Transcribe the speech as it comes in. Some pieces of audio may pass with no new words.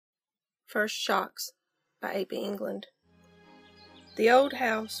First Shocks by A.B. England. The old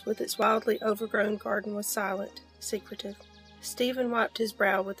house with its wildly overgrown garden was silent, secretive. Stephen wiped his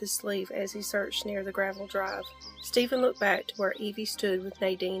brow with his sleeve as he searched near the gravel drive. Stephen looked back to where Evie stood with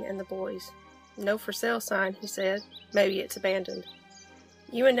Nadine and the boys. "No for sale sign," he said. "Maybe it's abandoned."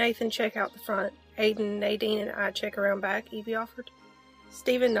 "You and Nathan check out the front. Aiden, Nadine, and I check around back," Evie offered.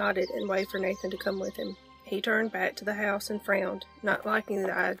 Stephen nodded and waved for Nathan to come with him. He turned back to the house and frowned, not liking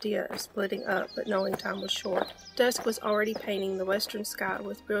the idea of splitting up, but knowing time was short. Dusk was already painting the western sky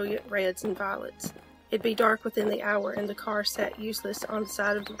with brilliant reds and violets. It'd be dark within the hour, and the car sat useless on the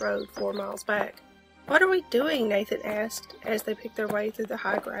side of the road 4 miles back. "What are we doing?" Nathan asked, as they picked their way through the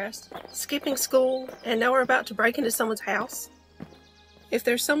high grass. "Skipping school, and now we're about to break into someone's house?" "If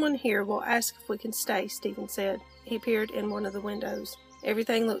there's someone here, we'll ask if we can stay," Stephen said. He peered in one of the windows.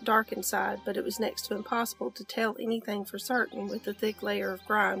 Everything looked dark inside, but it was next to impossible to tell anything for certain with the thick layer of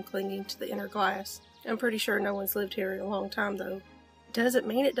grime clinging to the inner glass. "I'm pretty sure no one's lived here in a long time, though." "Doesn't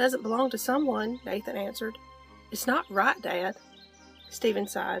mean it doesn't belong to someone," Nathan answered. "It's not right, Dad." Stephen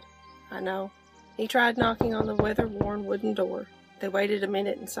sighed. "I know." He tried knocking on the weather-worn wooden door. They waited a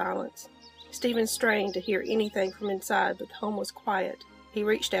minute in silence. Stephen strained to hear anything from inside, but the home was quiet. He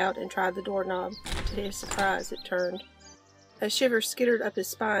reached out and tried the doorknob. To his surprise, it turned. A shiver skittered up his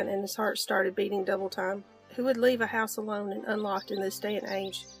spine, and his heart started beating double time. Who would leave a house alone and unlocked in this day and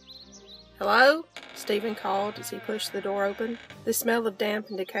age? "Hello?" Stephen called as he pushed the door open. The smell of damp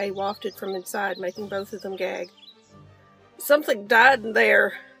and decay wafted from inside, making both of them gag. "Something died in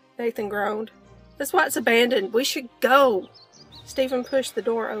there," Nathan groaned. "That's why it's abandoned. We should go." Stephen pushed the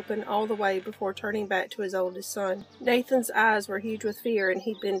door open all the way before turning back to his oldest son. Nathan's eyes were huge with fear, and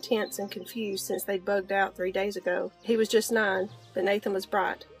he'd been tense and confused since they'd bugged out 3 days ago. He was just 9, but Nathan was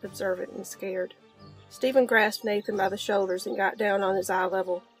bright, observant, and scared. Stephen grasped Nathan by the shoulders and got down on his eye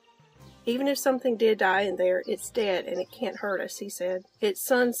level. "Even if something did die in there, it's dead and it can't hurt us," he said. "It's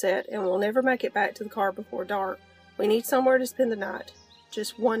sunset, and we'll never make it back to the car before dark. We need somewhere to spend the night.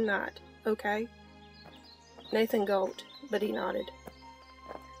 Just one night, okay?" Nathan gulped, but he nodded.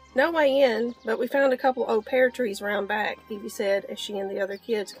 "No way in, but we found a couple old pear trees around back," Evie said as she and the other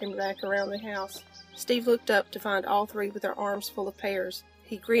kids came back around the house. Steve looked up to find all 3 with their arms full of pears.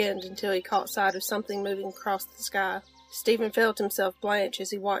 He grinned until he caught sight of something moving across the sky. Stephen felt himself blanch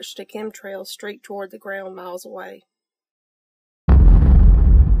as he watched a chemtrail streak toward the ground miles away.